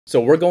So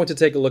we're going to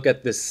take a look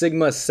at the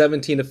Sigma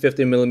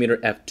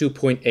 17-50mm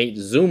f2.8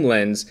 zoom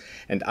lens,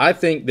 and I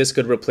think this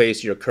could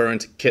replace your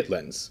current kit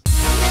lens.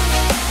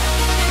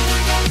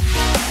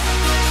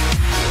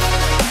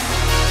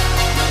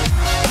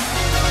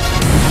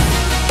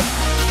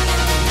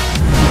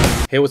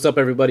 Hey, what's up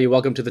everybody?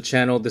 Welcome to the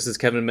channel. This is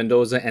Kevin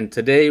Mendoza, and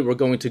today we're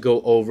going to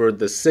go over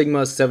the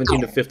Sigma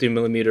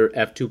 17-50mm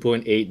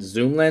f2.8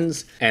 zoom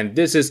lens, and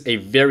this is a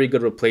very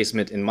good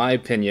replacement in my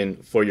opinion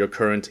for your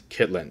current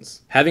kit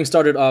lens. Having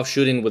started off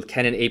shooting with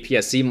Canon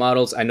APS-C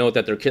models, I know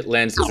that their kit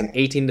lens is an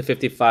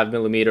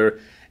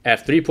 18-55mm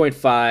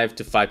f3.5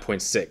 to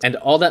 5.6, and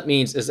all that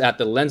means is at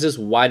the lens's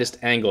widest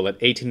angle at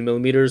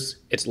 18mm,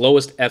 its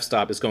lowest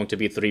f-stop is going to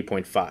be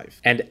 3.5,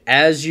 and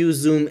as you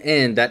zoom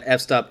in, that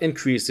f-stop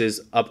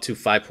increases up to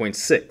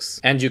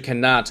 5.6, and you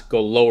cannot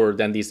go lower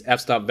than these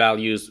f-stop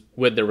values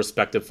with their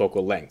respective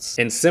focal lengths.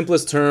 In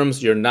simplest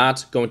terms, you're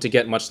not going to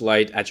get much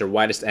light at your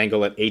widest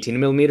angle at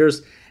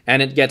 18mm,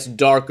 and it gets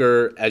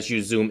darker as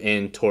you zoom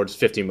in towards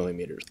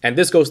 50mm. And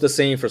this goes the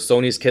same for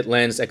Sony's kit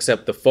lens,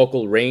 except the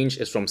focal range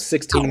is from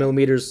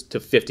 16mm to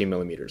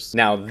 50mm.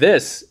 Now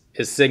this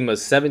is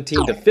Sigma's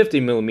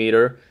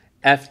 17-50mm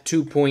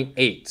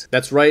f2.8.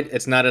 That's right,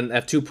 it's not an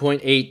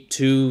f2.8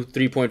 to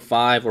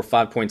 3.5 or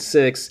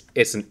 5.6,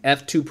 it's an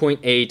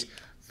f2.8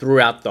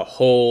 throughout the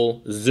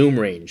whole zoom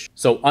range.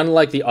 So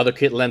unlike the other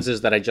kit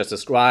lenses that I just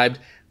described,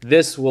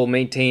 this will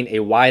maintain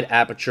a wide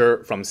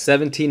aperture from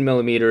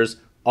 17mm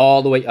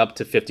all the way up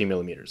to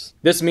 50mm.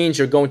 This means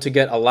you're going to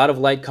get a lot of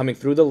light coming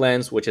through the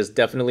lens, which is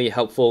definitely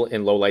helpful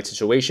in low light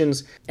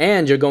situations,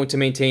 and you're going to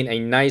maintain a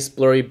nice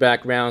blurry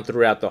background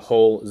throughout the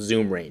whole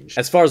zoom range.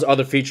 As far as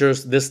other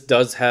features, this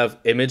does have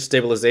image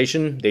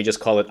stabilization, they just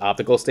call it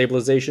optical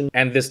stabilization,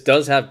 and this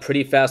does have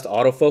pretty fast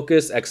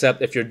autofocus,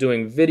 except if you're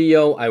doing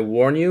video, I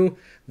warn you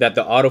that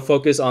the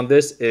autofocus on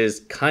this is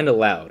kind of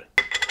loud.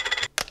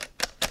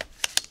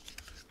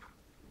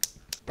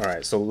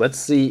 Alright, so let's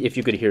see if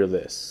you could hear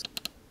this.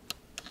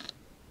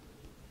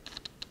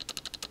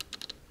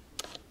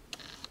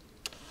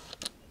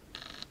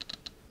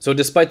 So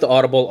despite the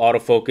audible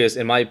autofocus,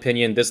 in my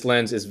opinion, this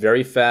lens is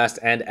very fast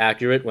and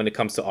accurate when it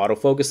comes to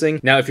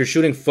autofocusing. Now, if you're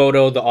shooting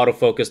photo, the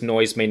autofocus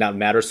noise may not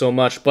matter so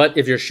much, but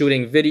if you're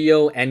shooting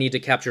video and need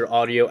to capture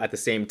audio at the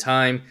same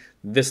time,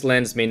 this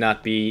lens may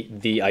not be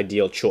the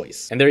ideal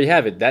choice. And there you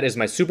have it. That is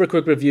my super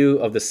quick review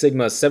of the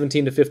Sigma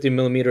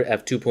 17-50mm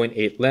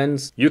f2.8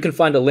 lens. You can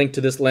find a link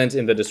to this lens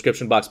in the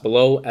description box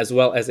below, as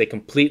well as a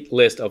complete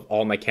list of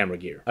all my camera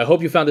gear. I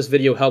hope you found this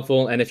video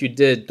helpful, and if you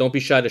did, don't be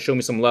shy to show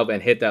me some love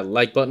and hit that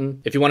like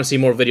button. If you want to see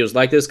more videos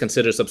like this,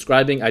 consider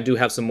subscribing. I do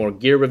have some more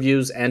gear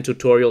reviews and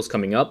tutorials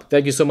coming up.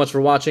 Thank you so much for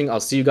watching. I'll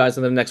see you guys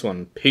in the next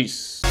one.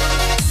 Peace.